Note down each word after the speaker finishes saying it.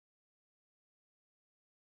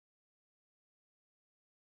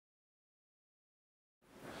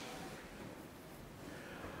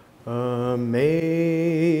Amazing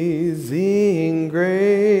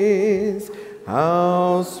grace,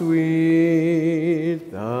 how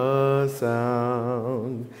sweet the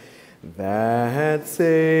sound that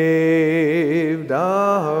saved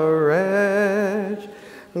a wretch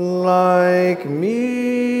like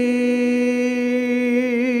me.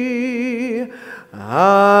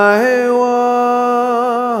 I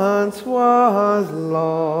once was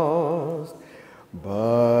lost,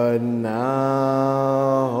 but now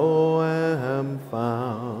am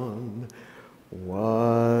found.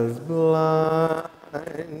 Was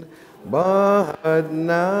blind, but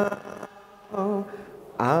now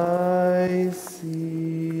I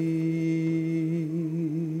see.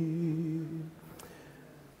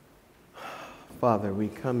 Father, we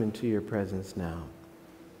come into your presence now.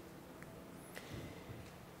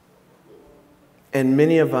 And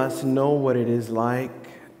many of us know what it is like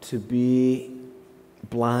to be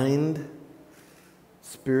blind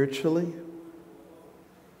spiritually,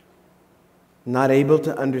 not able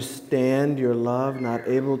to understand your love, not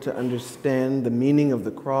able to understand the meaning of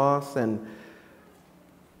the cross and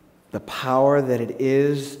the power that it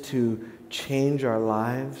is to change our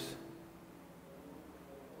lives.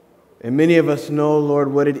 And many of us know,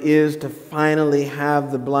 Lord, what it is to finally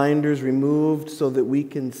have the blinders removed so that we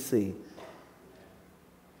can see.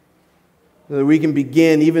 So that we can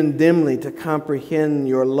begin, even dimly, to comprehend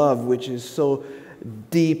your love, which is so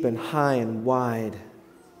deep and high and wide.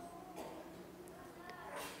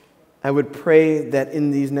 I would pray that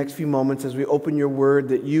in these next few moments, as we open your word,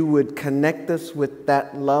 that you would connect us with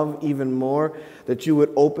that love even more, that you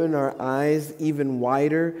would open our eyes even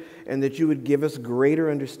wider, and that you would give us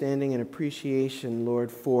greater understanding and appreciation,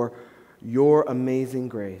 Lord, for your amazing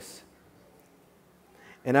grace.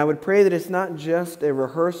 And I would pray that it's not just a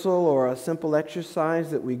rehearsal or a simple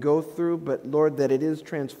exercise that we go through, but, Lord, that it is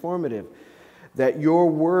transformative, that your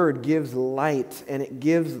word gives light and it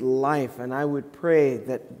gives life. And I would pray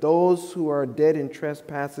that those who are dead in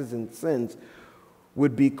trespasses and sins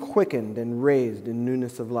would be quickened and raised in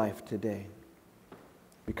newness of life today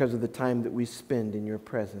because of the time that we spend in your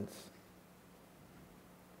presence.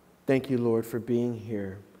 Thank you, Lord, for being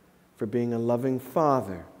here, for being a loving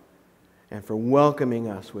Father, and for welcoming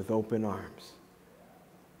us with open arms.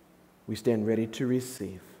 We stand ready to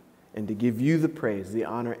receive and to give you the praise, the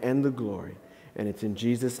honor, and the glory. And it's in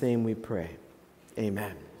Jesus' name we pray.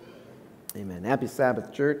 Amen. Amen. Happy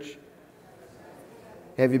Sabbath, church.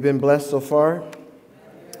 Have you been blessed so far?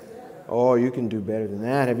 Oh, you can do better than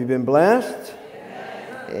that. Have you been blessed?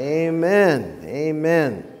 Amen.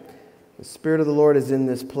 Amen. The Spirit of the Lord is in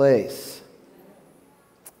this place.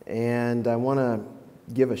 And I want to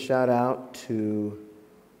give a shout out to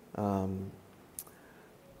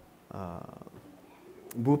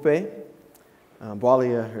Bupe.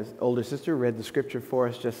 Boalia, her older sister, read the scripture for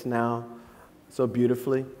us just now so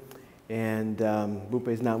beautifully. And Bupe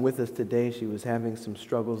is not with us today. She was having some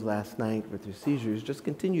struggles last night with her seizures. Just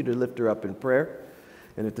continue to lift her up in prayer.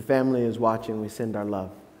 And if the family is watching, we send our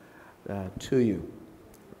love to you,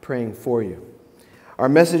 praying for you. Our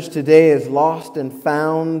message today is Lost and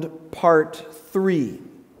Found, Part 3.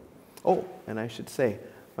 Oh, and I should say,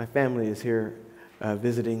 my family is here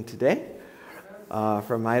visiting today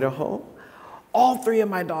from Idaho. All 3 of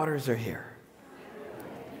my daughters are here.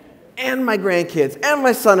 And my grandkids, and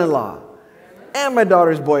my son-in-law, and my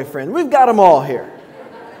daughter's boyfriend. We've got them all here.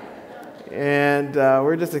 And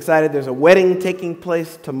we're just excited. There's a wedding taking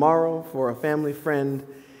place tomorrow for a family friend.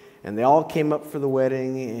 And they all came up for the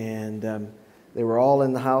wedding, and they were all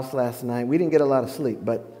in the house last night. We didn't get a lot of sleep,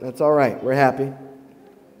 but that's all right. We're happy.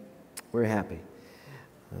 We're happy.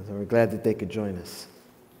 So we're glad that they could join us.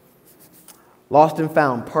 Lost and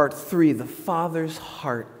Found, Part 3, The Father's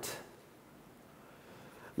Heart.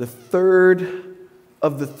 The third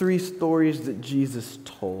of the 3 stories that Jesus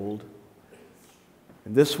told.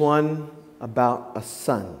 And this one about a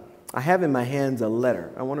son. I have in my hands a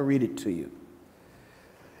letter. I want to read it to you.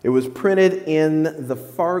 It was printed in the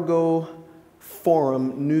Fargo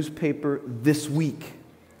Forum newspaper this week.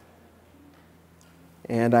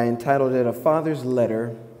 And I entitled it, A Father's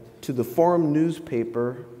Letter to the Forum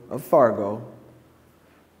newspaper of Fargo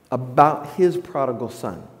about his prodigal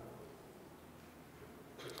son.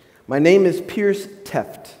 My name is Pierce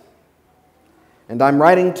Teft, and I'm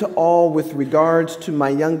writing to all with regards to my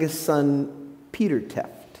youngest son, Peter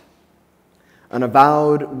Teft, an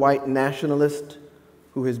avowed white nationalist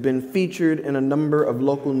who has been featured in a number of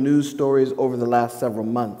local news stories over the last several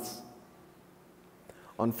months.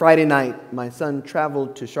 On Friday night, my son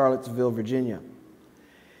traveled to Charlottesville, Virginia,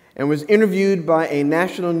 and was interviewed by a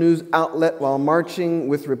national news outlet while marching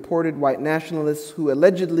with reported white nationalists who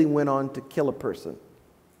allegedly went on to kill a person.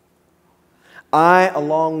 I,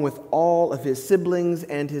 along with all of his siblings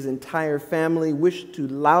and his entire family, wish to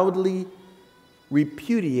loudly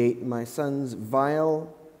repudiate my son's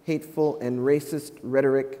vile, hateful, and racist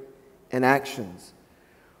rhetoric and actions.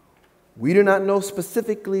 We do not know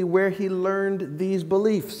specifically where he learned these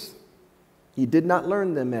beliefs. He did not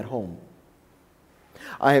learn them at home.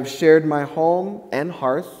 I have shared my home and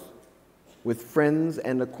hearth with friends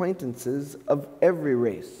and acquaintances of every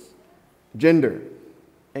race, gender,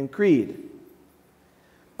 and creed.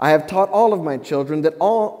 I have taught all of my children that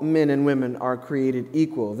all men and women are created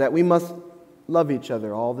equal, that we must love each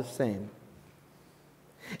other all the same.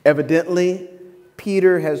 Evidently,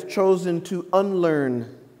 Peter has chosen to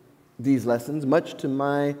unlearn these lessons, much to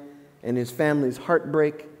my and his family's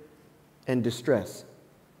heartbreak and distress.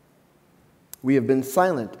 We have been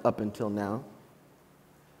silent up until now,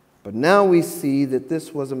 but now we see that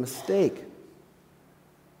this was a mistake.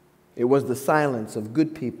 It was the silence of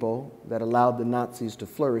good people that allowed the Nazis to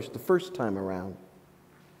flourish the first time around.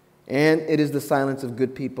 And it is the silence of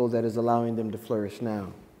good people that is allowing them to flourish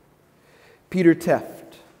now. Peter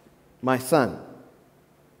Teft, my son,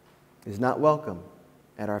 is not welcome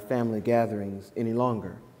at our family gatherings any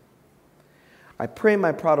longer. I pray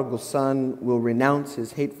my prodigal son will renounce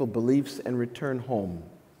his hateful beliefs and return home.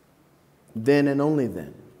 Then and only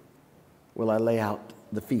then will I lay out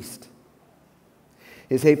the feast.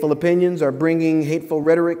 His hateful opinions are bringing hateful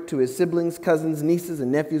rhetoric to his siblings, cousins, nieces,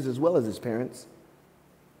 and nephews, as well as his parents.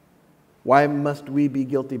 Why must we be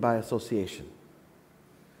guilty by association?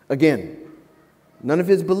 Again, none of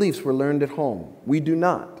his beliefs were learned at home. We do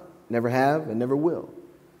not, never have, and never will,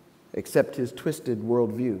 accept his twisted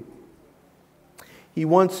worldview. He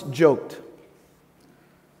once joked,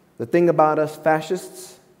 the thing about us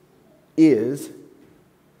fascists is,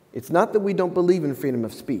 it's not that we don't believe in freedom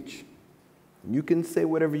of speech. You can say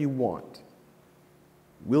whatever you want.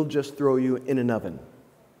 We'll just throw you in an oven.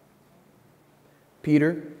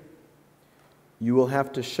 Peter, you will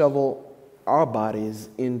have to shovel our bodies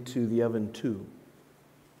into the oven too.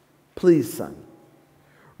 Please, son,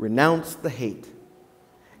 renounce the hate,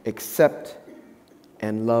 accept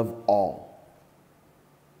and love all.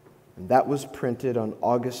 And that was printed on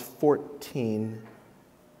August 14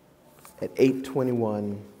 at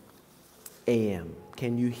 8:21 a.m.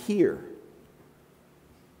 Can you hear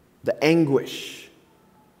the anguish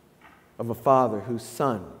of a father whose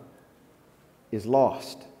son is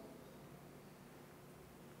lost?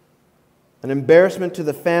 An embarrassment to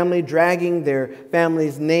the family, dragging their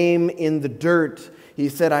family's name in the dirt. He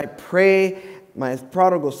said, I pray my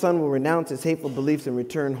prodigal son will renounce his hateful beliefs and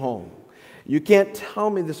return home. You can't tell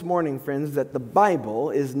me this morning, friends, that the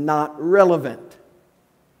Bible is not relevant.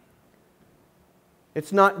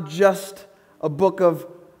 It's not just a book of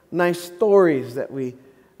nice stories that we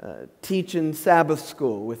teach in Sabbath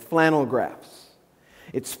school with flannel graphs.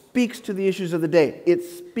 It speaks to the issues of the day. It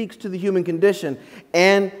speaks to the human condition.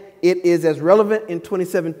 And it is as relevant in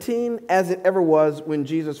 2017 as it ever was when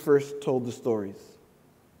Jesus first told the stories.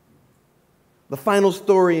 The final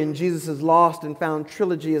story in Jesus' Lost and Found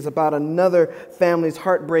trilogy is about another family's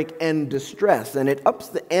heartbreak and distress. And it ups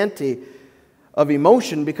the ante of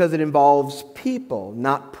emotion because it involves people,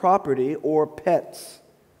 not property or pets.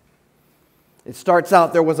 It starts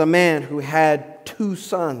out, there was a man who had 2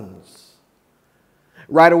 sons.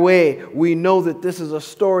 Right away, we know that this is a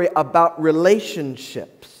story about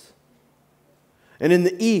relationships. And in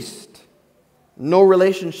the East, no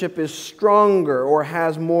relationship is stronger or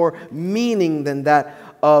has more meaning than that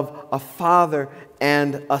of a father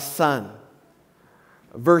and a son.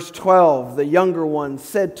 Verse 12, the younger one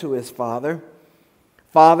said to his father,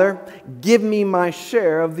 Father, give me my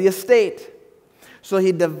share of the estate. So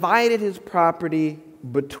he divided his property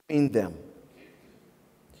between them.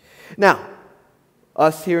 Now,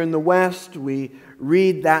 us here in the West, we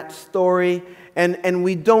read that story and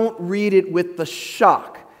we don't read it with the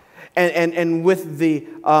shock and with the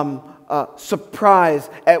surprise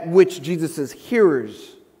at which Jesus'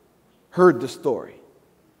 hearers heard the story.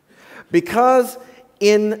 Because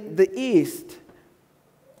in the East,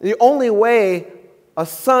 the only way a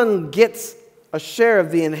son gets a share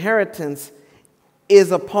of the inheritance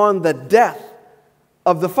is upon the death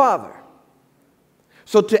of the father.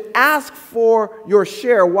 So to ask for your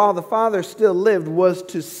share while the father still lived was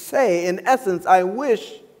to say, in essence, I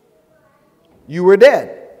wish you were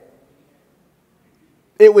dead.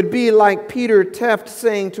 It would be like Peter Teft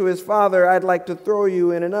saying to his father, I'd like to throw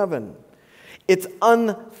you in an oven. It's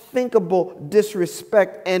unthinkable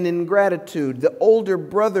disrespect and ingratitude. The older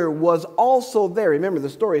brother was also there. Remember, the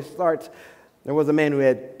story starts, there was a man who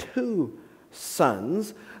had 2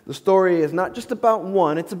 sons. The story is not just about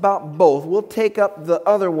one, it's about both. We'll take up the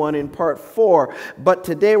other one in part 4, but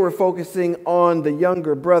today we're focusing on the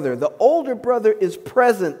younger brother. The older brother is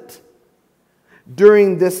present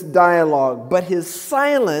during this dialogue, but his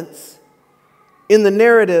silence in the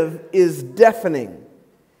narrative is deafening.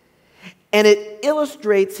 And it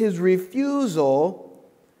illustrates his refusal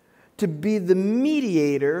to be the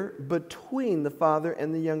mediator between the father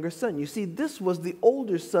and the younger son. You see, this was the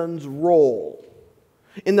older son's role.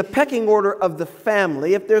 In the pecking order of the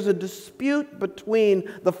family, if there's a dispute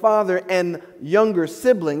between the father and younger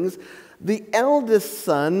siblings, the eldest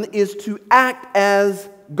son is to act as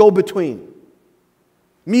go-between,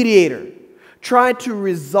 mediator, try to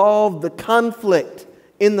resolve the conflict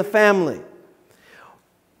in the family.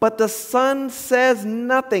 But the son says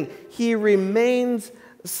nothing. He remains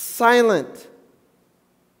silent.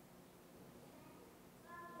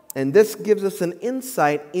 And this gives us an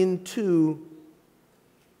insight into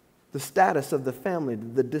the status of the family,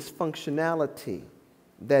 the dysfunctionality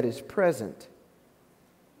that is present.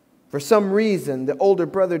 For some reason, the older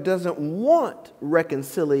brother doesn't want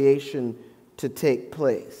reconciliation to take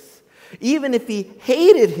place. Even if he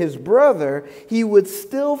hated his brother, he would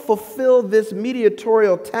still fulfill this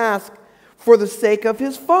mediatorial task for the sake of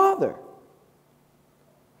his father.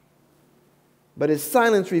 But his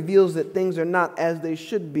silence reveals that things are not as they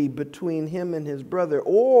should be between him and his brother,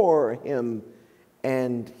 or him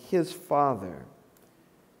and his father.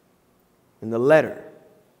 In the letter,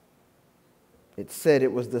 it said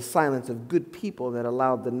it was the silence of good people that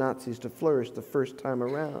allowed the Nazis to flourish the first time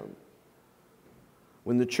around.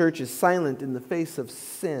 When the church is silent in the face of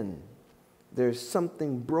sin, there's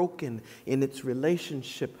something broken in its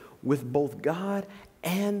relationship with both God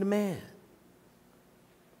and man.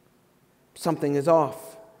 Something is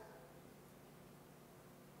off.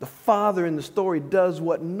 The father in the story does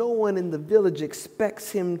what no one in the village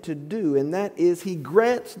expects him to do, and that is he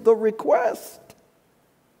grants the request.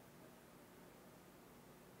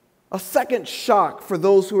 A second shock for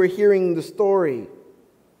those who are hearing the story.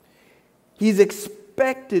 He's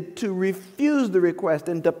expected to refuse the request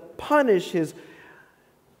and to punish his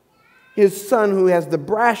son who has the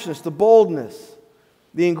brashness, the boldness,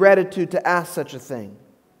 the ingratitude to ask such a thing.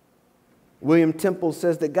 William Temple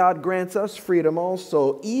says that God grants us freedom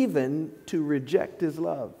also, even to reject His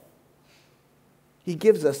love. He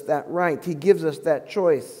gives us that right. He gives us that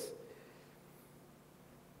choice.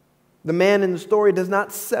 The man in the story does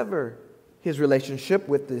not sever his relationship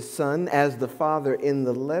with his son as the father in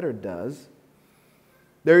the letter does.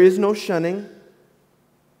 There is no shunning.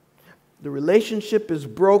 The relationship is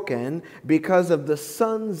broken because of the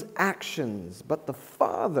son's actions, but the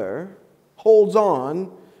father holds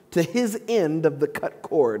on to his end of the cut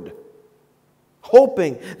cord,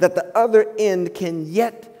 hoping that the other end can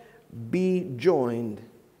yet be joined.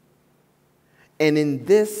 And in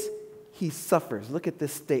this, he suffers. Look at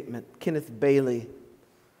this statement, Kenneth Bailey.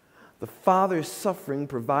 The father's suffering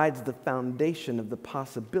provides the foundation of the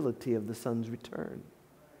possibility of the son's return.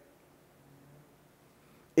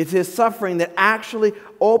 It's his suffering that actually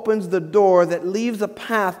opens the door, that leaves a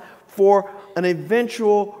path for an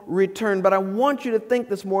eventual return. But I want you to think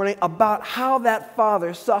this morning about how that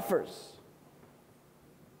father suffers.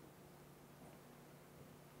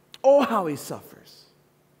 Oh, how he suffers.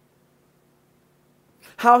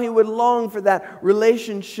 How he would long for that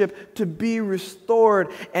relationship to be restored,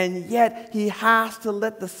 and yet he has to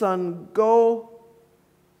let the son go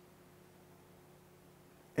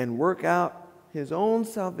and work out his own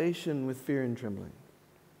salvation with fear and trembling.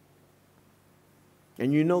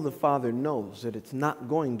 And you know the father knows that it's not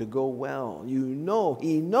going to go well. You know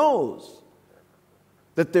he knows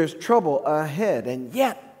that there's trouble ahead, and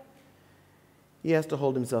yet he has to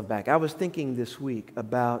hold himself back. I was thinking this week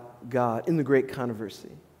about God in the great controversy,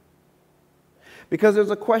 because there's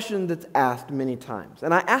a question that's asked many times.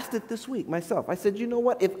 And I asked it this week myself. I said, you know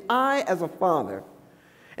what? If I, as a father,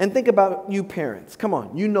 and think about you parents. Come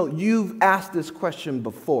on, you know you've asked this question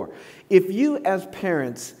before. If you as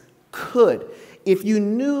parents could, if you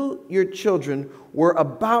knew your children were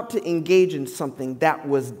about to engage in something that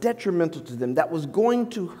was detrimental to them, that was going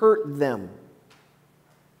to hurt them,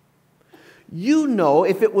 you know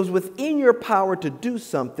if it was within your power to do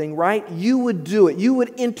something, right, you would do it. You would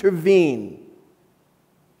intervene.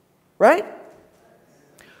 Right?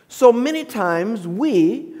 So many times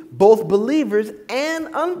we, both believers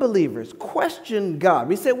and unbelievers, question God.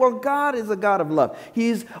 We say, well, God is a God of love.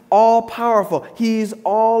 He's all powerful. He's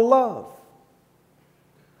all love.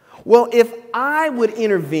 Well, if I would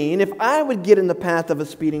intervene, if I would get in the path of a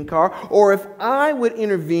speeding car, or if I would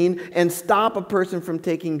intervene and stop a person from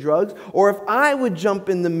taking drugs, or if I would jump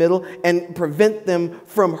in the middle and prevent them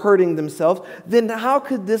from hurting themselves, then how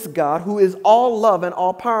could this God, who is all love and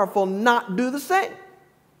all powerful, not do the same?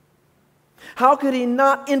 How could he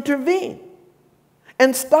not intervene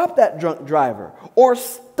and stop that drunk driver, or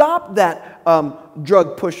stop that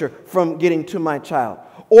drug pusher from getting to my child,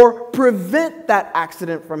 or prevent that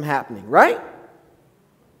accident from happening, right?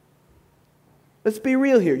 Let's be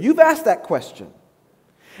real here. You've asked that question.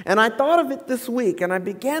 And I thought of it this week, and I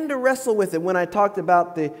began to wrestle with it when I thought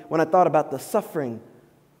about the suffering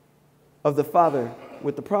of the father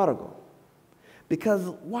with the prodigal. Because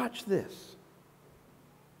watch this.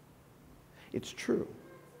 It's true.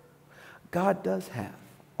 God does have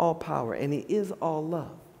all power, and he is all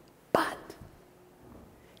love. But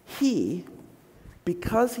he,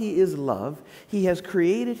 because he is love, he has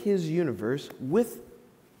created his universe with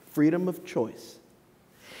freedom of choice.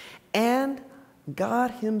 And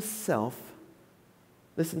God himself,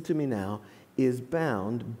 listen to me now, is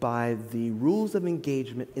bound by the rules of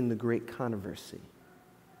engagement in the great controversy.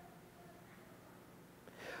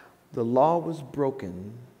 The law was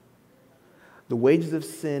broken. The wages of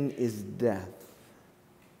sin is death.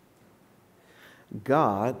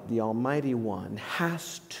 God, the Almighty One,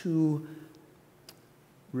 has to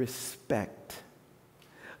respect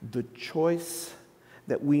the choice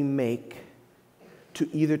that we make to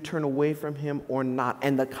either turn away from him or not,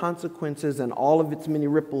 and the consequences and all of its many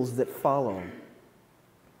ripples that follow.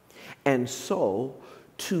 And so,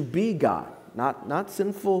 to be God, not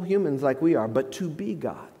sinful humans like we are, but to be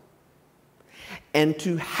God, and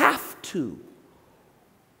to have to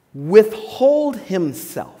withhold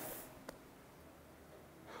himself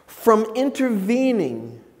from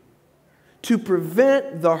intervening to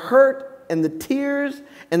prevent the hurt and the tears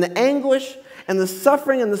and the anguish and the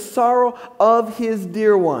suffering and the sorrow of his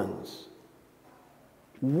dear ones.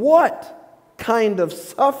 What kind of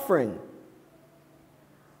suffering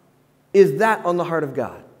is that on the heart of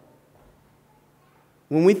God?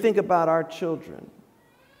 When we think about our children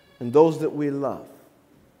and those that we love,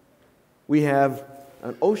 we have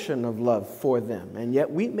an ocean of love for them, and yet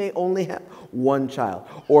we may only have one child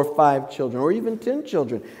or 5 children or even 10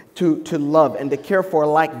 children to love and to care for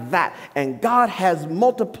like that. And God has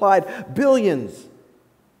multiplied billions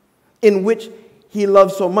in which he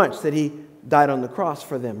loves so much that he died on the cross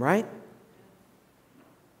for them, right?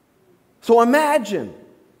 So imagine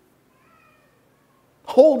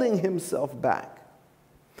holding himself back.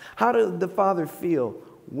 How did the Father feel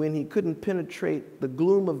when he couldn't penetrate the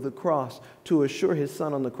gloom of the cross to assure his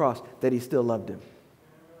Son on the cross that he still loved him?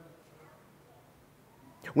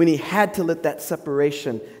 When he had to let that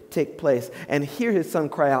separation take place and hear his Son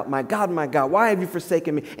cry out, my God, why have you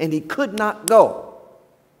forsaken me?" And he could not go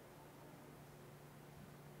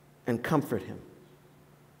and comfort him.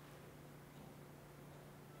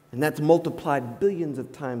 And that's multiplied billions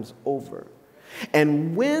of times over.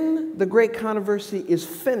 And when the great controversy is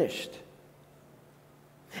finished,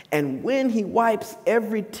 and when he wipes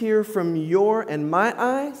every tear from your and my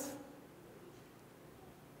eyes,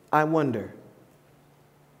 I wonder,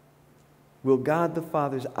 will God the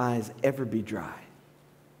Father's eyes ever be dry?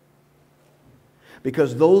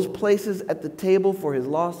 Because those places at the table for his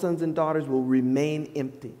lost sons and daughters will remain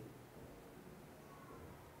empty.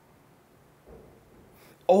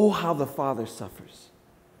 Oh, how the Father suffers.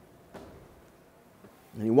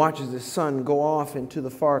 And he watches his Son go off into the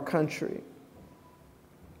far country.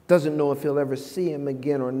 Doesn't know if he'll ever see him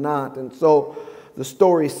again or not. And so the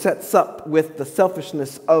story sets up with the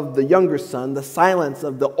selfishness of the younger son, the silence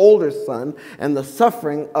of the older son, and the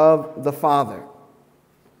suffering of the father.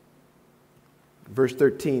 Verse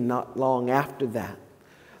 13, not long after that,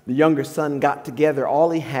 the younger son got together all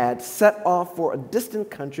he had, set off for a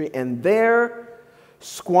distant country, and there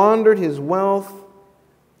squandered his wealth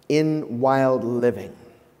in wild living.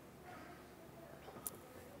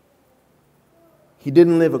 He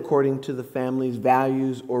didn't live according to the family's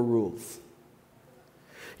values or rules.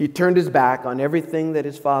 He turned his back on everything that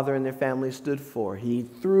his father and their family stood for. He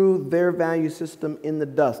threw their value system in the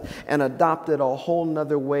dust and adopted a whole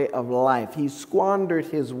nother way of life. He squandered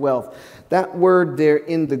his wealth. That word there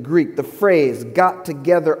in the Greek, the phrase, got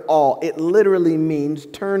together all, it literally means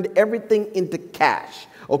turned everything into cash.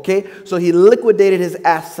 Okay? So he liquidated his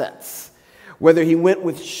assets. Whether he went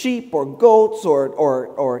with sheep or goats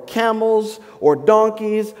or camels or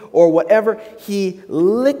donkeys or whatever, he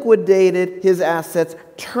liquidated his assets,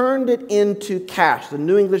 turned it into cash. The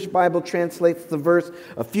New English Bible translates the verse,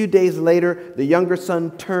 a few days later, the younger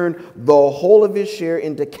son turned the whole of his share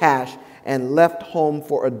into cash and left home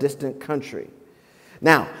for a distant country.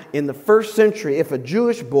 Now, in the first century, if a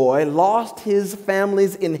Jewish boy lost his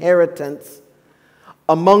family's inheritance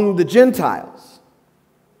among the Gentiles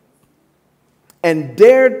and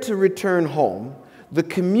dared to return home, the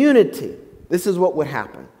community, this is what would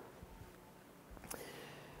happen.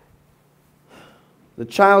 The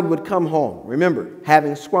child would come home, remember,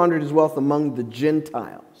 having squandered his wealth among the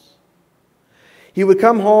Gentiles. He would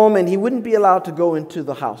come home and he wouldn't be allowed to go into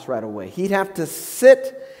the house right away. He'd have to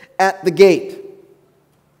sit at the gate.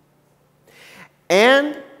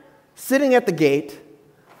 And sitting at the gate,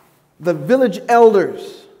 the village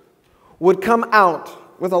elders would come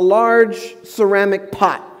out with a large ceramic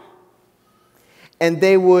pot. And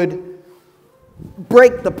they would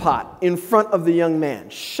break the pot in front of the young man,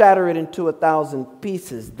 shatter it into 1,000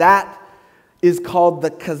 pieces. That is called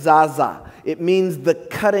the kazaza. It means the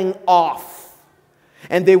cutting off.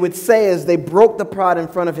 And they would say as they broke the pot in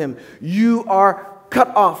front of him, "You are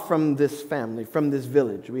cut off from this family, from this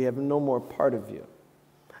village. We have no more part of you."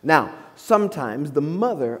 Now, sometimes the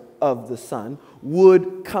mother of the son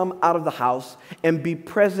would come out of the house and be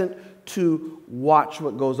present to watch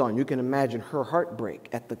what goes on. You can imagine her heartbreak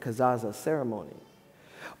at the kazaza ceremony.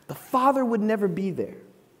 The father would never be there.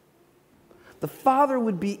 The father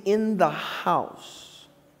would be in the house,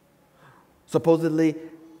 supposedly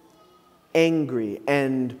angry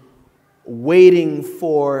and waiting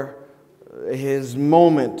for his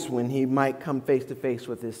moment when he might come face to face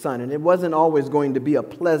with his son. And it wasn't always going to be a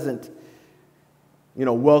pleasant,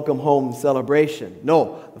 welcome home celebration.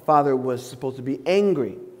 No, the father was supposed to be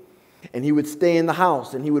angry. And he would stay in the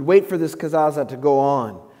house and he would wait for this kazaza to go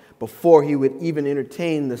on before he would even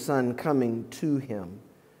entertain the son coming to him.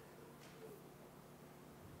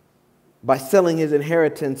 By selling his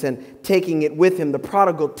inheritance and taking it with him, the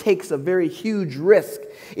prodigal takes a very huge risk.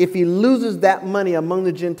 If he loses that money among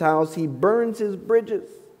the Gentiles, he burns his bridges.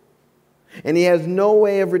 And he has no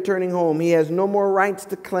way of returning home. He has no more rights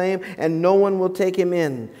to claim, and no one will take him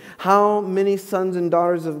in. How many sons and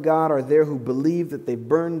daughters of God are there who believe that they've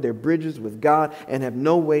burned their bridges with God and have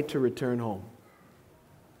no way to return home?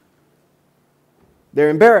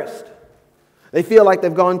 They're embarrassed. They feel like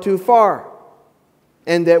they've gone too far.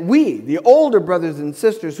 And that we, the older brothers and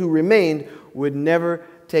sisters who remained, would never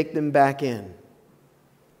take them back in.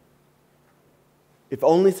 If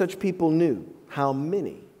only such people knew how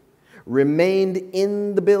many remained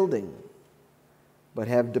in the building, but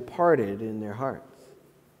have departed in their hearts.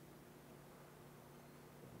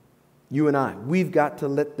 You and I, we've got to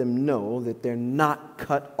let them know that they're not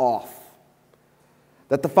cut off.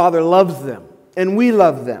 That the Father loves them, and we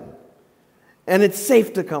love them. And it's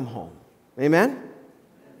safe to come home. Amen?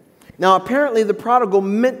 Now, apparently the prodigal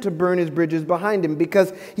meant to burn his bridges behind him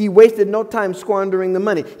because he wasted no time squandering the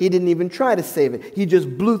money. He didn't even try to save it. He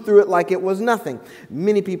just blew through it like it was nothing.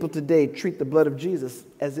 Many people today treat the blood of Jesus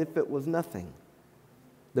as if it was nothing.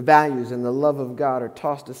 The values and the love of God are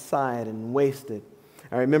tossed aside and wasted.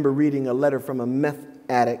 I remember reading a letter from a meth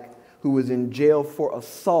addict who was in jail for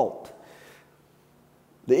assault.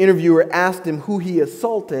 The interviewer asked him who he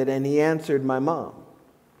assaulted, and he answered, "My mom."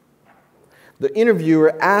 The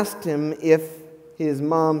interviewer asked him if his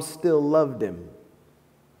mom still loved him.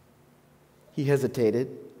 He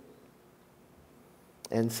hesitated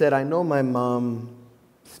and said, "I know my mom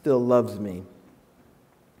still loves me,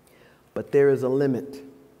 but there is a limit,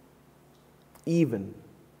 even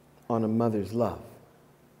on a mother's love."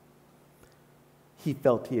 He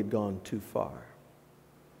felt he had gone too far.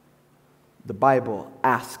 The Bible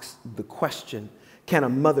asks the question, can a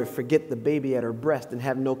mother forget the baby at her breast and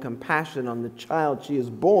have no compassion on the child she has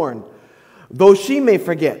born? Though she may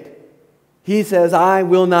forget, he says, "I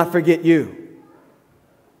will not forget you."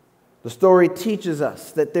 The story teaches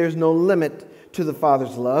us that there's no limit to the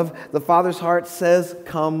Father's love. The Father's heart says,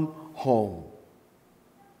 "Come home."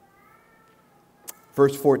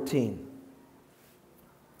 Verse 14.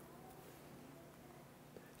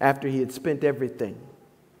 After he had spent everything,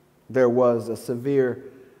 there was a severe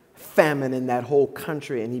famine in that whole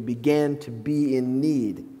country, and he began to be in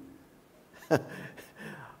need.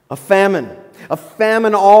 A famine. A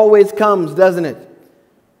famine always comes, doesn't it?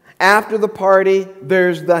 After the party,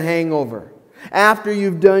 there's the hangover. After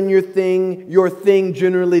you've done your thing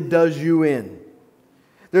generally does you in.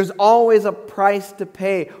 There's always a price to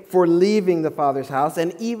pay for leaving the Father's house,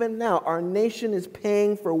 and even now, our nation is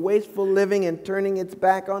paying for wasteful living and turning its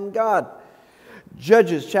back on God.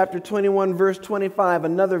 Judges chapter 21, verse 25,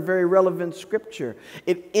 another very relevant scripture.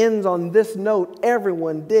 It ends on this note: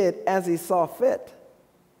 everyone did as he saw fit.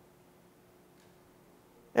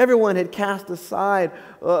 Everyone had cast aside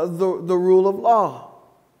the rule of law.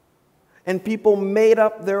 and people made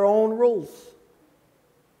up their own rules.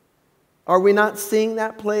 Are we not seeing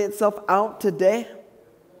that play itself out today?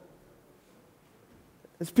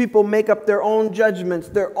 As people make up their own judgments,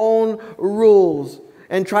 their own rules,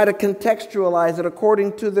 and try to contextualize it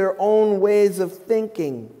according to their own ways of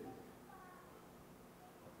thinking.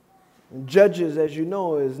 Judges, as you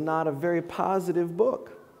know, is not a very positive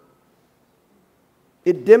book.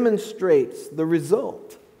 It demonstrates the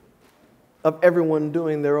result of everyone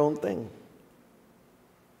doing their own thing.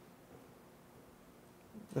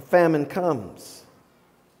 The famine comes.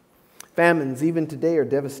 Famines, even today, are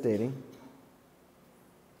devastating.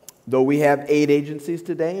 Though we have aid agencies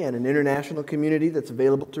today and an international community that's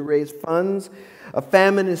available to raise funds, a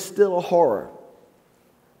famine is still a horror.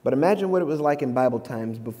 But imagine what it was like in Bible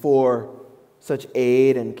times before such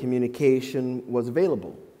aid and communication was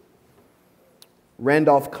available.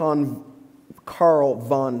 Randolph Karl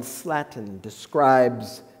von Slatin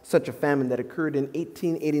describes such a famine that occurred in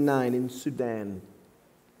 1889 in Sudan.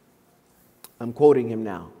 I'm quoting him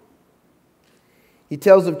now. He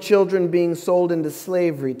tells of children being sold into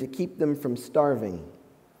slavery to keep them from starving.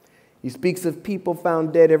 He speaks of people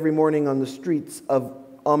found dead every morning on the streets of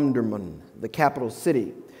Omdurman, the capital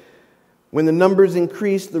city. When the numbers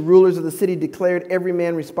increased, the rulers of the city declared every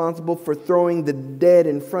man responsible for throwing the dead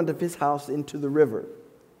in front of his house into the river.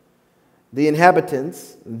 The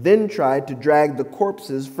inhabitants then tried to drag the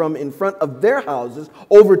corpses from in front of their houses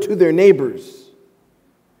over to their neighbors.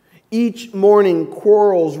 Each morning,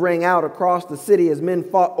 quarrels rang out across the city as men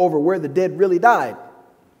fought over where the dead really died.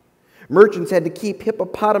 Merchants had to keep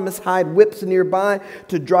hippopotamus hide whips nearby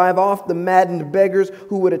to drive off the maddened beggars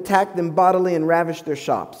who would attack them bodily and ravish their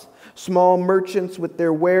shops. Small merchants with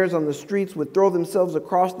their wares on the streets would throw themselves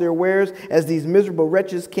across their wares as these miserable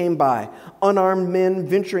wretches came by. Unarmed men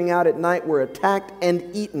venturing out at night were attacked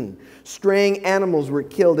and eaten. Straying animals were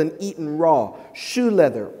killed and eaten raw. Shoe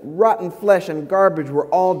leather, rotten flesh, and garbage were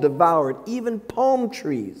all devoured. Even palm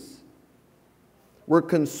trees were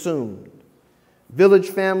consumed. Village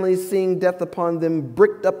families, seeing death upon them,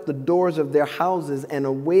 bricked up the doors of their houses and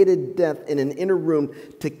awaited death in an inner room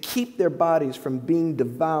to keep their bodies from being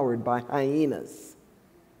devoured by hyenas.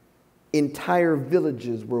 Entire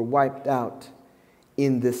villages were wiped out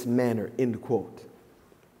in this manner, end quote.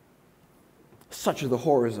 Such are the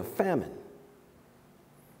horrors of famine.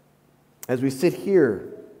 As we sit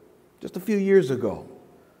here, just a few years ago,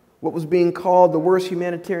 what was being called the worst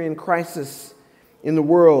humanitarian crisis in the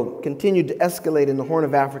world continued to escalate in the Horn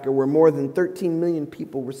of Africa, where more than 13 million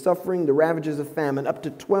people were suffering the ravages of famine. Up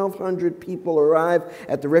to 1,200 people arrive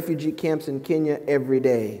at the refugee camps in Kenya every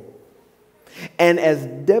day. And as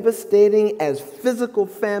devastating as physical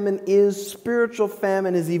famine is, spiritual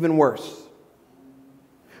famine is even worse.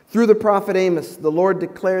 Through the prophet Amos, the Lord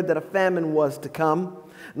declared that a famine was to come.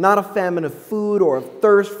 Not a famine of food or of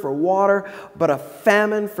thirst for water, but a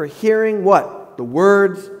famine for hearing what? The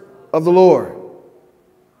words of the Lord.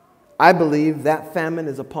 I believe that famine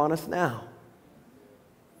is upon us now.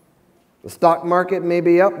 The stock market may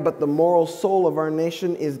be up, but the moral soul of our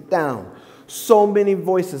nation is down. So many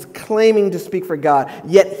voices claiming to speak for God,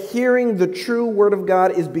 yet hearing the true word of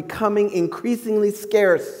God is becoming increasingly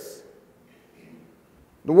scarce.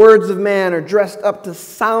 The words of man are dressed up to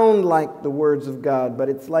sound like the words of God, but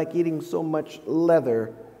it's like eating so much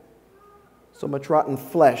leather, so much rotten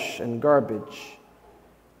flesh and garbage.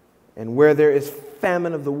 And where there is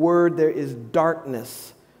famine of the word, there is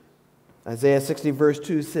darkness. Isaiah 60 verse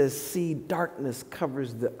 2 says, "See, darkness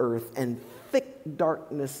covers the earth, and thick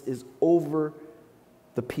darkness is over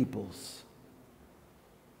the peoples."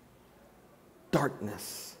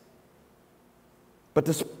 Darkness. But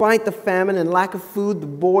despite the famine and lack of food, the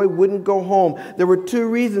boy wouldn't go home. There were two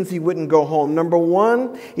reasons he wouldn't go home. Number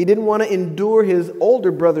one, he didn't want to endure his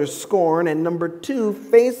older brother's scorn. And number two,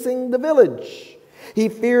 facing the village. He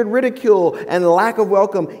feared ridicule and lack of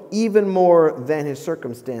welcome even more than his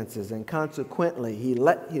circumstances. And consequently, he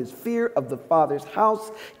let his fear of the Father's house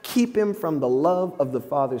keep him from the love of the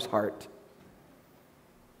Father's heart.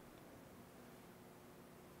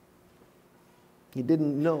 He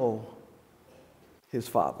didn't know his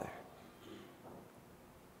Father.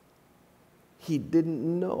 He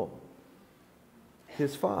didn't know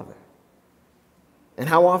his Father. And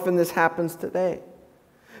how often this happens today.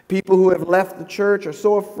 People who have left the church are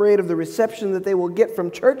so afraid of the reception that they will get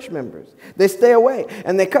from church members. They stay away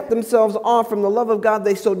and they cut themselves off from the love of God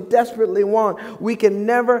they so desperately want. We can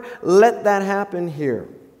never let that happen here.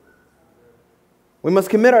 We must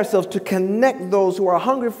commit ourselves to connect those who are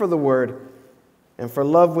hungry for the word and for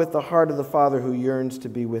love with the heart of the Father who yearns to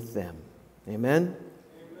be with them. Amen?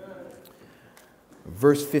 Amen.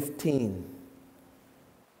 Verse 15.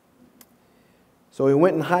 So he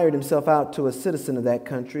went and hired himself out to a citizen of that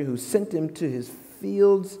country who sent him to his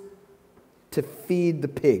fields to feed the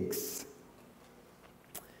pigs.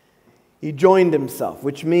 He joined himself,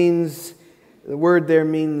 which means, the word there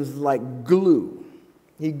means like glue.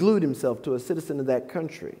 He glued himself to a citizen of that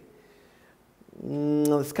country.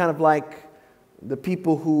 It's kind of like the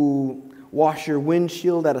people who wash your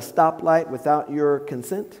windshield at a stoplight without your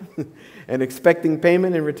consent and expecting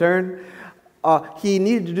payment in return. He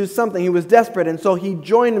needed to do something. He was desperate, and so he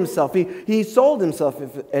joined himself. He sold himself,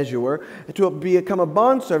 as you were, to become a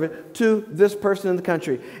bondservant to this person in the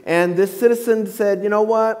country. And this citizen said, you know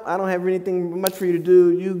what? I don't have anything much for you to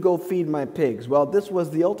do. You go feed my pigs. Well, this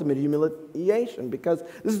was the ultimate humiliation because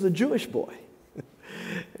this is a Jewish boy.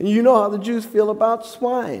 And you know how the Jews feel about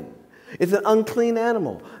swine. It's an unclean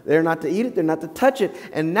animal. They're not to eat it. They're not to touch it.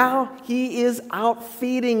 And now he is out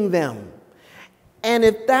feeding them. And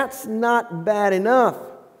if that's not bad enough,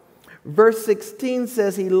 verse 16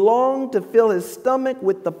 says he longed to fill his stomach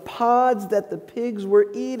with the pods that the pigs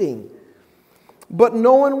were eating. But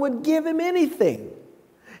no one would give him anything.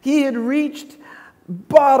 He had reached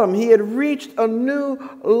bottom. He had reached a new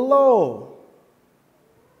low.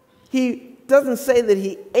 He doesn't say that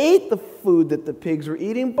he ate the food that the pigs were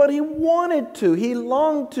eating, but he wanted to. He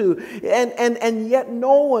longed to. And yet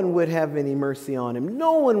no one would have any mercy on him.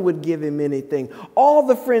 No one would give him anything. All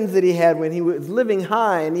the friends that he had when he was living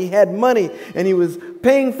high and he had money and he was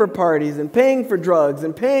paying for parties and paying for drugs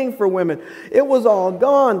and paying for women, it was all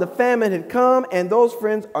gone. The famine had come and those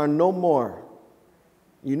friends are no more.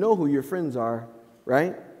 You know who your friends are,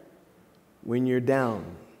 right? When you're down,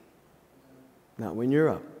 not when you're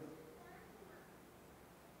up.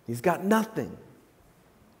 He's got nothing.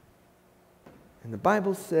 And the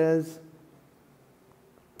Bible says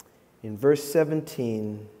in verse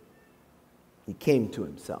 17, he came to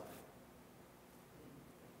himself.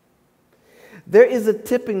 There is a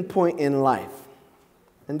tipping point in life,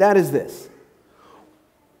 and that is this.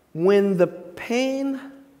 When the pain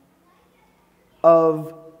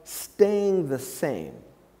of staying the same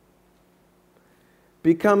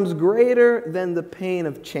becomes greater than the pain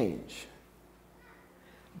of change,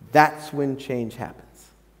 that's when change happens.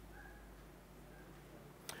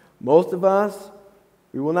 Most of us,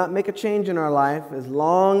 we will not make a change in our life as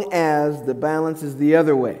long as the balance is the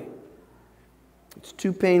other way. It's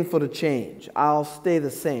too painful to change. I'll stay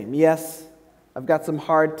the same. Yes, I've got some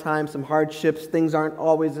hard times, some hardships. Things aren't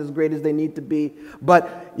always as great as they need to be.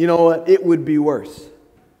 But you know what? It would be worse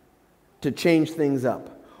to change things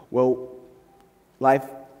up. Well, life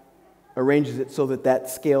arranges it so that that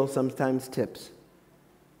scale sometimes tips.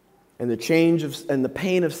 And the change and the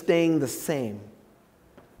pain of staying the same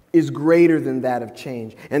is greater than that of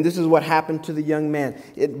change. And this is what happened to the young man.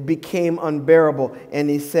 It became unbearable. And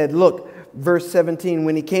he said, look, verse 17,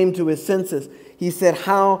 when he came to his senses, he said,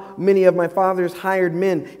 how many of my father's hired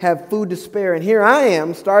men have food to spare, and here I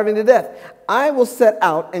am starving to death. I will set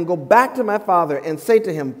out and go back to my father and say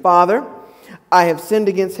to him, Father, I have sinned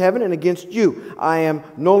against heaven and against you. I am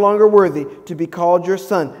no longer worthy to be called your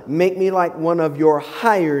son. Make me like one of your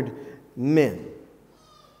hired men.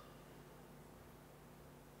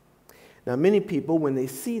 Now, many people, when they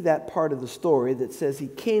see that part of the story that says he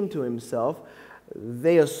came to himself,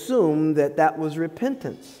 they assume that that was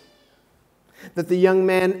repentance. That the young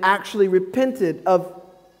man actually repented of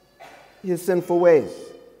his sinful ways.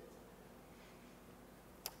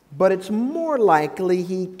 But it's more likely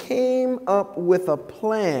he came up with a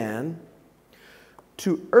plan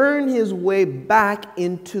to earn his way back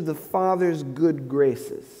into the Father's good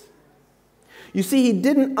graces. You see,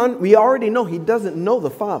 we already know he doesn't know the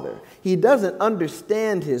Father. He doesn't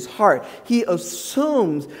understand his heart. He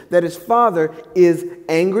assumes that his father is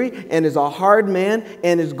angry and is a hard man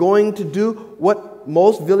and is going to do what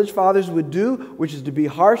most village fathers would do, which is to be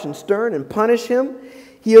harsh and stern and punish him.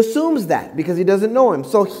 He assumes that because he doesn't know him.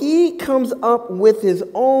 So he comes up with his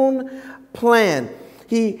own plan.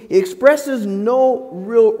 He expresses no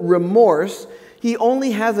real remorse. He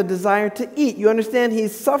only has a desire to eat. You understand?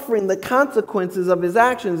 He's suffering the consequences of his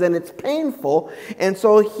actions, and it's painful. And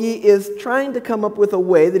so he is trying to come up with a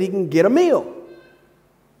way that he can get a meal.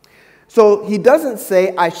 So he doesn't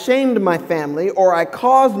say, I shamed my family, or I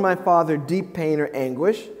caused my father deep pain or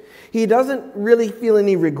anguish. He doesn't really feel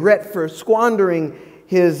any regret for squandering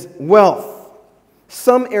his wealth.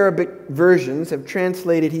 Some Arabic versions have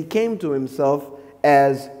translated he came to himself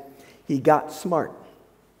as he got smart.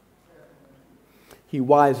 He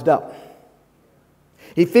wised up.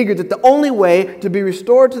 He figured that the only way to be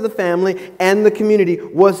restored to the family and the community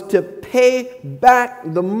was to pay back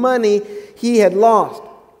the money he had lost.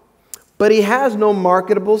 but he has no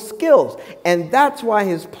marketable skills. And that's why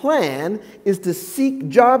his plan is to seek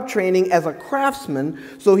job training as a craftsman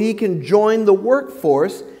so he can join the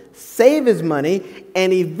workforce, save his money,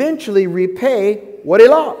 and eventually repay what he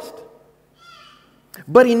lost.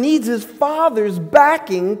 But he needs his father's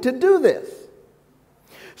backing to do this.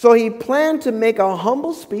 So he planned to make a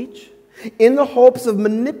humble speech in the hopes of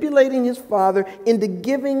manipulating his father into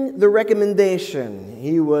giving the recommendation.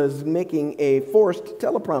 He was making a forced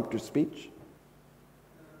teleprompter speech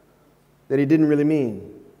that he didn't really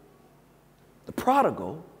mean. The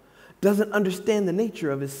prodigal doesn't understand the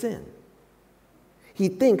nature of his sin. He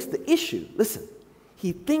thinks the issue, listen,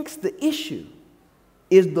 he thinks the issue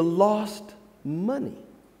is the lost money.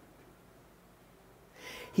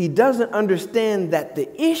 He doesn't understand that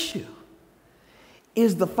the issue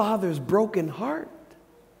is the father's broken heart.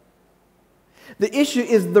 The issue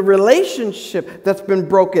is the relationship that's been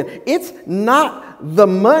broken. It's not the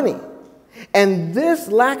money. And this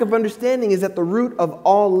lack of understanding is at the root of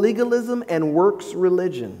all legalism and works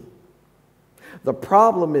religion. The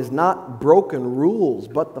problem is not broken rules,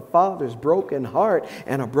 but the father's broken heart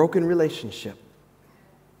and a broken relationship.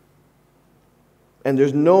 And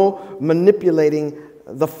there's no manipulating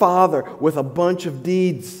the father with a bunch of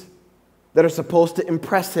deeds that are supposed to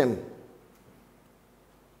impress him.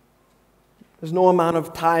 There's no amount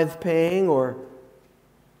of tithe paying or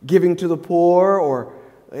giving to the poor or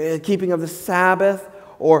keeping of the Sabbath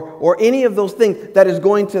or any of those things that is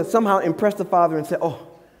going to somehow impress the father and say, oh,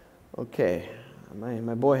 okay,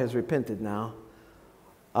 my boy has repented now.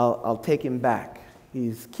 I'll take him back.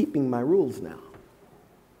 He's keeping my rules now.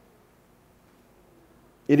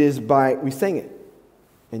 It is by, we sang it,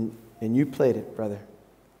 and you played it, brother.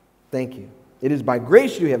 Thank you. It is by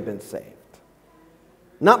grace you have been saved,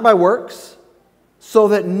 not by works, so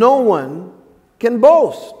that no one can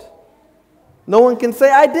boast. No one can say,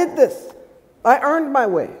 I did this. I earned my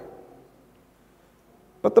way.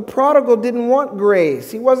 But the prodigal didn't want grace.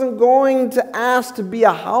 He wasn't going to ask to be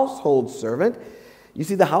a household servant. You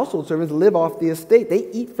see, the household servants live off the estate. They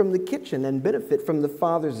eat from the kitchen and benefit from the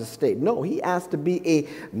father's estate. No, he asked to be a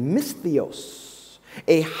misthios,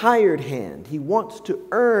 a hired hand. He wants to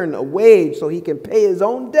earn a wage so he can pay his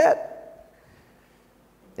own debt.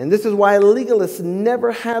 And this is why legalists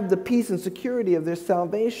never have the peace and security of their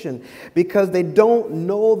salvation, because they don't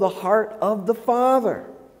know the heart of the Father.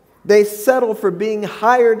 They settle for being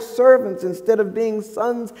hired servants instead of being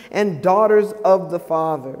sons and daughters of the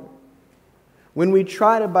Father. When we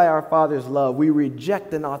try to buy our Father's love, we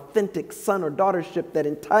reject an authentic son or daughtership that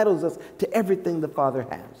entitles us to everything the Father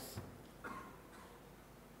has.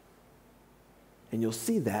 And you'll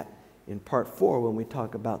see that in part 4 when we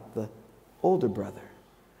talk about the older brother.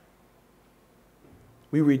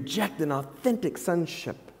 We reject an authentic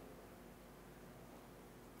sonship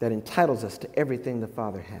that entitles us to everything the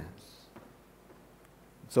Father has.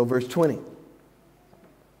 So verse 20.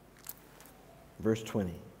 Verse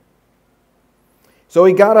 20. So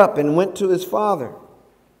he got up and went to his father.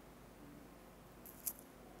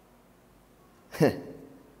 The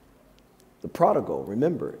prodigal,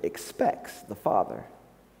 remember, expects the father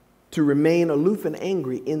to remain aloof and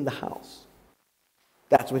angry in the house.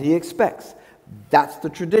 That's what he expects. That's the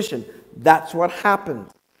tradition. That's what happened.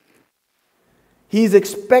 He's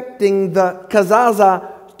expecting the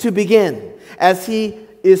kazaza to begin. As he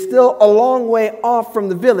is still a long way off from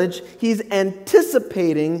the village, he's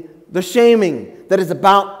anticipating the shaming that is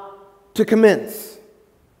about to commence.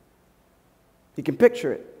 He can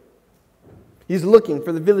picture it. He's looking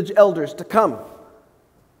for the village elders to come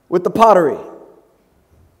with the pottery.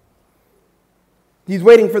 He's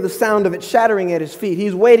waiting for the sound of it shattering at his feet.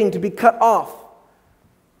 He's waiting to be cut off.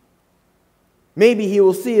 Maybe he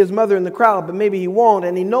will see his mother in the crowd, but maybe he won't,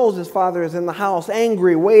 and he knows his father is in the house,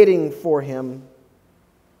 angry, waiting for him.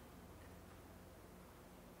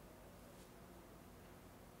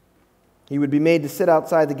 He would be made to sit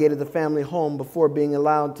outside the gate of the family home before being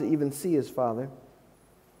allowed to even see his father.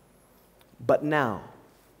 But now,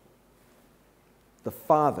 the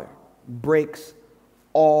father breaks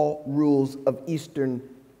all rules of Eastern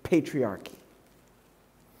patriarchy.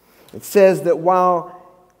 It says that while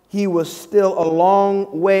he was still a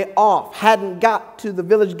long way off, hadn't got to the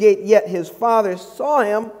village gate yet, his father saw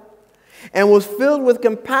him and was filled with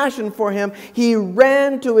compassion for him. He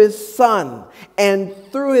ran to his son and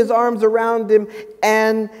threw his arms around him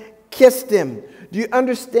and kissed him. Do you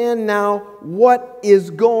understand now what is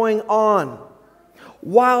going on?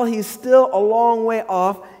 While he's still a long way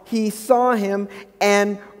off, he saw him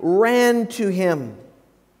and ran to him.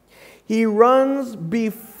 He runs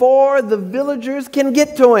before the villagers can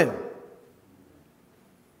get to him.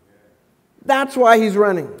 That's why he's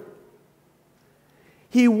running.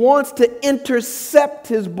 He wants to intercept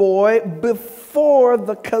his boy before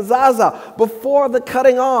the kazaza, before the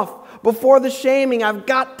cutting off, before the shaming. I've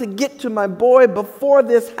got to get to my boy before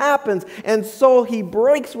this happens. And so he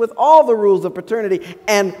breaks with all the rules of paternity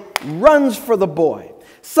and runs for the boy.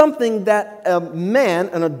 Something that a man,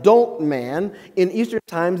 an adult man, in Easter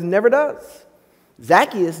times never does.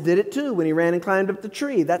 Zacchaeus did it too when he ran and climbed up the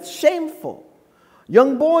tree. That's shameful.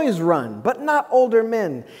 Young boys run, but not older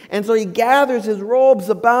men. And so he gathers his robes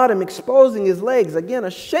about him, exposing his legs. Again,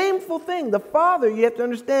 a shameful thing. The father, you have to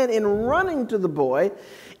understand, in running to the boy,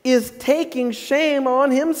 is taking shame on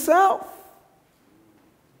himself.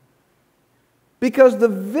 Because the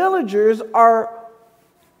villagers are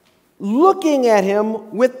looking at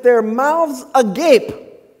him with their mouths agape.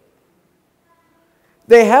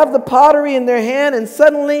 They have the pottery in their hand, and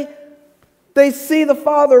suddenly they see the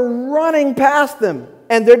father running past them,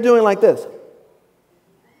 and they're doing like this.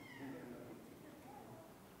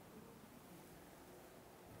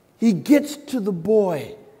 He gets to the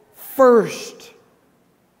boy first.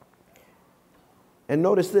 And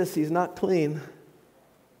notice this, he's not clean.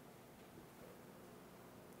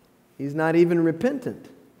 He's not even repentant.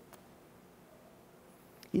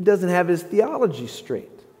 He doesn't have his theology straight.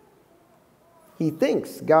 He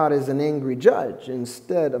thinks God is an angry judge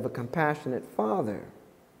instead of a compassionate father.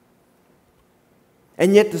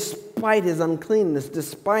 And yet, despite his uncleanness,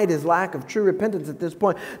 despite his lack of true repentance at this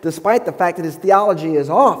point, despite the fact that his theology is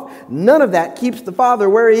off, none of that keeps the father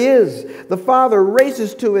where he is. The father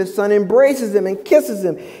races to his son, embraces him, and kisses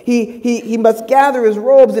him. He must gather his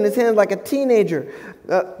robes in his hands like a teenager.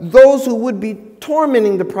 Those who would be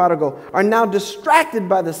tormenting the prodigal are now distracted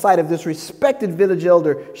by the sight of this respected village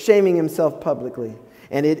elder shaming himself publicly.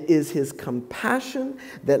 And it is his compassion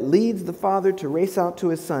that leads the father to race out to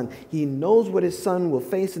his son. He knows what his son will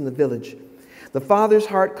face in the village. The father's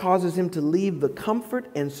heart causes him to leave the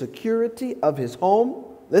comfort and security of his home.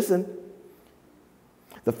 Listen.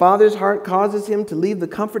 The father's heart causes him to leave the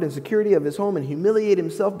comfort and security of his home and humiliate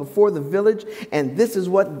himself before the village. And this is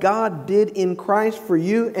what God did in Christ for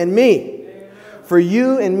you and me. For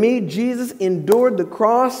you and me, Jesus endured the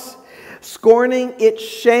cross, scorning its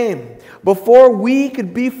shame. Before we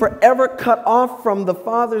could be forever cut off from the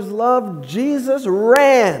Father's love, Jesus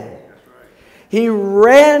ran. He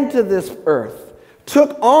ran to this earth,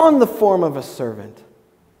 took on the form of a servant,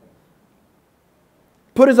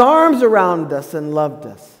 put his arms around us and loved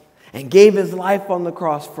us, and gave his life on the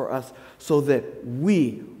cross for us so that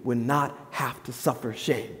we would not have to suffer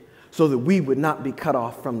shame, so that we would not be cut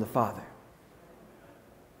off from the Father.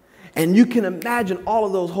 And you can imagine all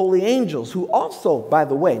of those holy angels who also, by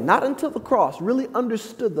the way, not until the cross, really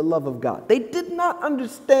understood the love of God. They did not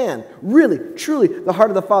understand, really, truly, the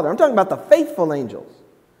heart of the Father. I'm talking about the faithful angels.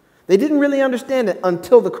 They didn't really understand it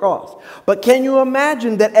until the cross. But can you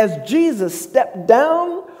imagine that as Jesus stepped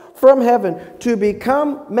down from heaven to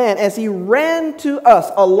become man, as he ran to us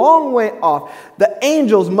a long way off, the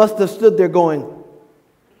angels must have stood there going,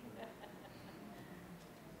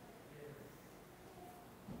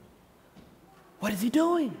 what is he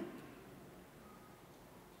doing?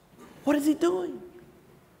 What is he doing?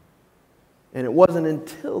 And it wasn't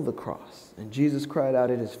until the cross and Jesus cried out,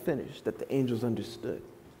 "It is finished," that the angels understood.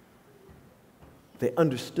 They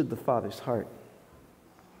understood the Father's heart.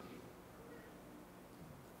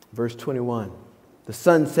 Verse 21, the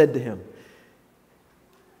Son said to him,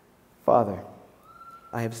 "Father,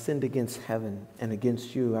 I have sinned against heaven and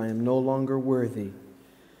against you. I am no longer worthy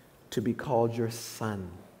to be called your son."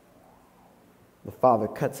 The father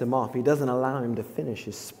cuts him off. He doesn't allow him to finish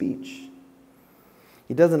his speech.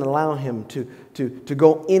 He doesn't allow him to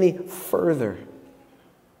go any further.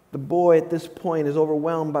 The boy at this point is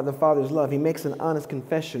overwhelmed by the father's love. He makes an honest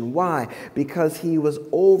confession. Why? Because he was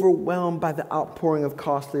overwhelmed by the outpouring of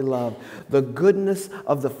costly love. The goodness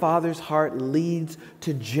of the father's heart leads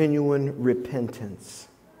to genuine repentance.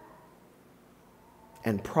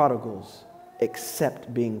 And prodigals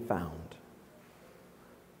accept being found.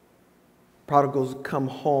 Prodigals come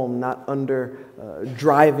home not under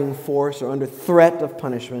driving force or under threat of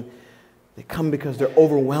punishment. They come because they're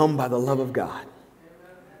overwhelmed by the love of God.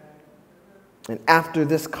 And after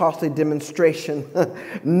this costly demonstration,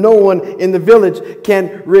 no one in the village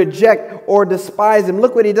can reject or despise him.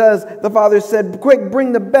 Look what he does. The father said, "Quick,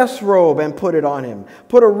 bring the best robe and put it on him.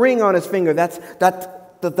 Put a ring on his finger." That's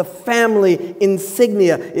the family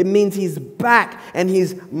insignia. It means he's back and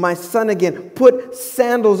he's my son again. Put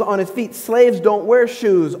sandals on his feet. Slaves don't wear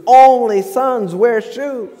shoes. Only sons wear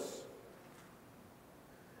shoes.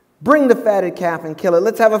 Bring the fatted calf and kill it.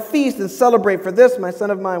 Let's have a feast and celebrate. For this, my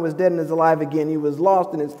son of mine was dead and is alive again. He was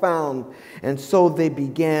lost and is found. And so they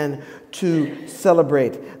began to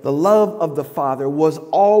celebrate. The love of the father was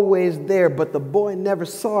always there, but the boy never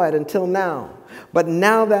saw it until now. But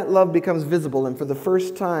now that love becomes visible, and for the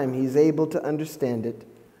first time, he's able to understand it.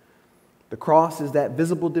 The cross is that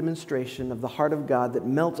visible demonstration of the heart of God that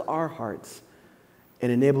melts our hearts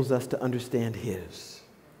and enables us to understand His.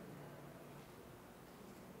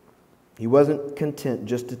 He wasn't content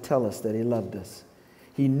just to tell us that He loved us.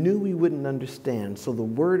 He knew we wouldn't understand, so the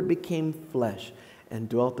Word became flesh and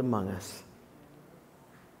dwelt among us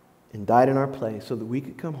and died in our place so that we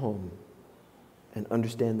could come home and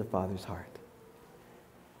understand the Father's heart.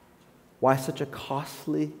 Why such a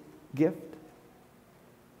costly gift?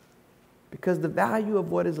 Because the value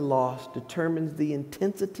of what is lost determines the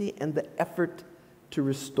intensity and the effort to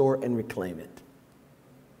restore and reclaim it.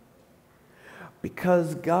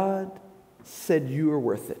 Because God said you are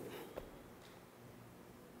worth it.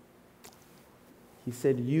 He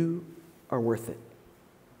said you are worth it.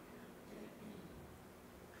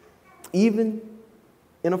 Even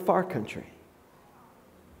in a far country.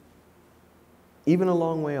 Even a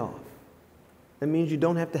long way off. That means you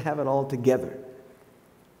don't have to have it all together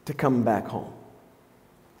to come back home.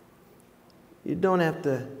 You don't have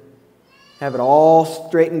to have it all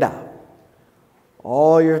straightened out.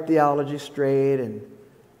 All your theology straight and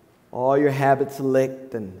all your habits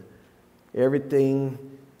licked and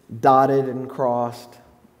everything dotted and crossed.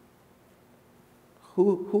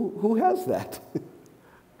 Who has that?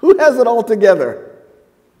 Who has it all together?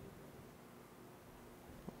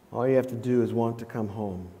 All you have to do is want to come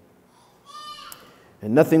home.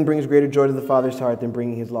 And nothing brings greater joy to the Father's heart than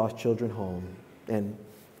bringing His lost children home. And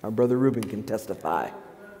our brother Reuben can testify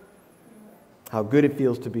how good it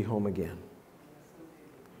feels to be home again.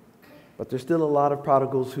 But there's still a lot of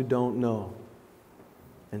prodigals who don't know.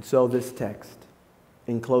 And so this text,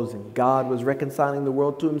 in closing, God was reconciling the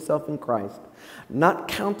world to Himself in Christ, not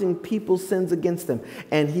counting people's sins against them.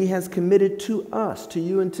 And He has committed to us, to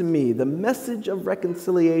you and to me, the message of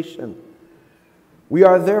reconciliation. We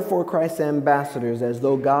are therefore Christ's ambassadors, as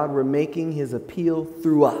though God were making His appeal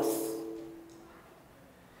through us.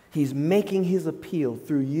 He's making His appeal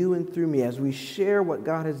through you and through me. As we share what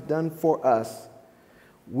God has done for us,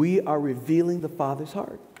 we are revealing the Father's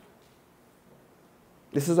heart.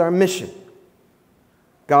 This is our mission.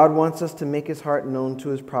 God wants us to make His heart known to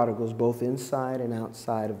His prodigals, both inside and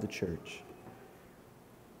outside of the church.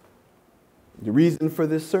 The reason for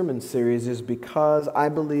this sermon series is because I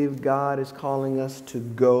believe God is calling us to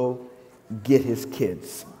go get His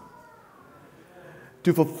kids.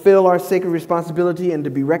 To fulfill our sacred responsibility and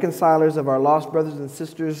to be reconcilers of our lost brothers and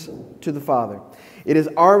sisters to the Father. It is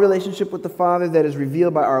our relationship with the Father that is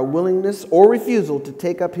revealed by our willingness or refusal to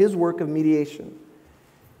take up His work of mediation.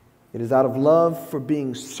 It is out of love for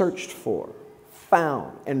being searched for,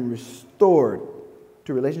 found, and restored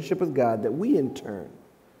to relationship with God that we in turn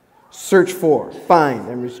search for, find,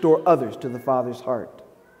 and restore others to the Father's heart.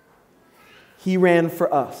 He ran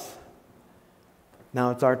for us.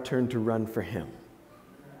 Now it's our turn to run for Him.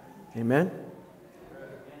 Amen?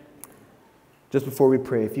 Just before we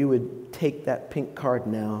pray, if you would take that pink card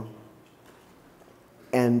now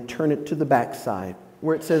and turn it to the back side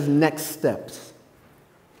where it says next steps.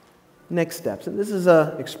 Next steps. And this is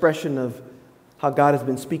an expression of how God has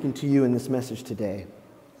been speaking to you in this message today.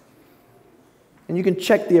 And you can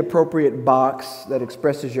check the appropriate box that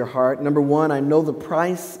expresses your heart. Number one, I know the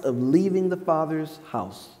price of leaving the Father's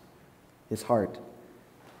house, His heart,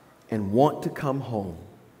 and want to come home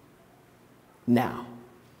now.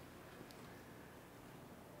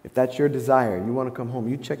 If that's your desire, you want to come home,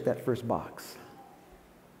 you check that first box.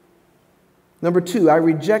 Number two, I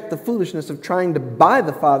reject the foolishness of trying to buy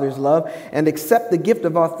the Father's love and accept the gift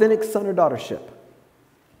of authentic son or daughtership.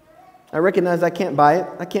 I recognize I can't buy it.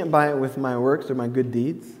 I can't buy it with my works or my good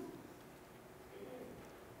deeds.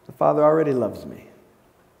 The Father already loves me.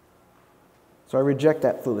 So I reject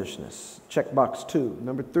that foolishness. Check box 2.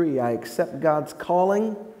 Number 3, I accept God's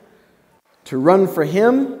calling to run for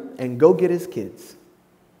Him and go get His kids.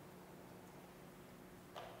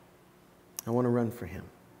 I want to run for Him.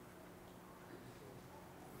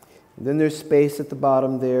 And then there's space at the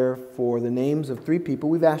bottom there for the names of 3 people.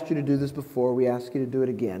 We've asked you to do this before. We ask you to do it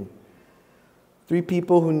again. 3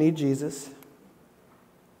 people who need Jesus.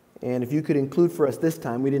 And if you could include for us this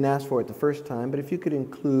time, we didn't ask for it the first time, but if you could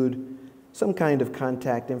include some kind of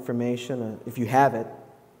contact information, if you have it,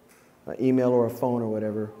 an email or a phone or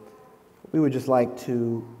whatever, we would just like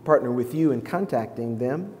to partner with you in contacting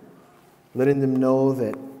them, letting them know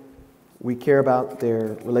that We care about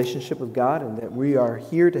their relationship with God and that we are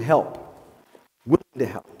here to help, willing to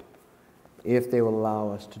help, if they will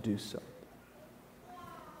allow us to do so.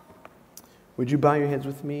 Would you bow your heads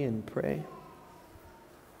with me and pray?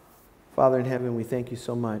 Father in heaven, we thank you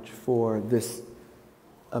so much for this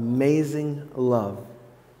amazing love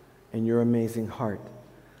and your amazing heart.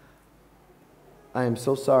 I am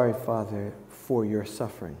so sorry, Father, for your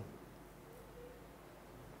suffering.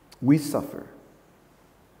 We suffer.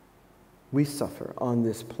 We suffer on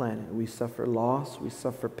this planet. We suffer loss. We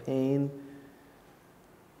suffer pain.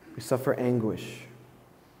 We suffer anguish.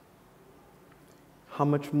 How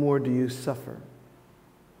much more do you suffer?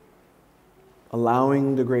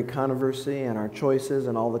 Allowing the great controversy and our choices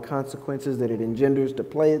and all the consequences that it engenders to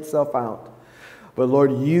play itself out. But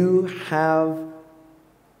Lord, you have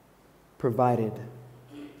provided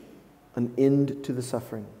an end to the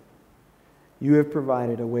suffering. You have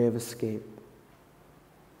provided a way of escape.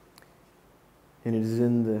 And it is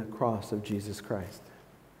in the cross of Jesus Christ.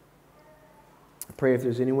 I pray if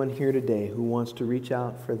there's anyone here today who wants to reach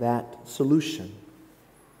out for that solution,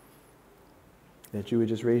 that you would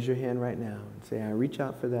just raise your hand right now and say, I reach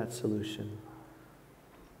out for that solution.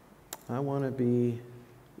 I want to be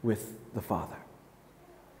with the Father.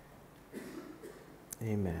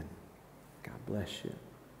 Amen. God bless you.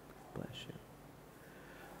 Bless you.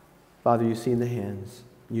 Father, you've seen the hands.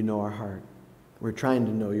 You know our heart. We're trying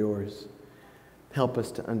to know yours. Help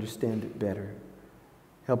us to understand it better.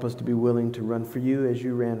 Help us to be willing to run for you as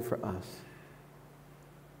you ran for us.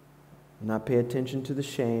 Not pay attention to the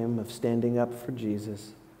shame of standing up for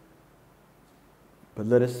Jesus, but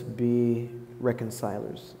let us be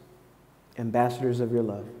reconcilers, ambassadors of your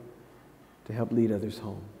love to help lead others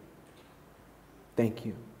home. Thank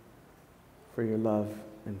you for your love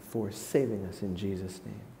and for saving us in Jesus'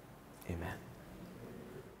 name. Amen.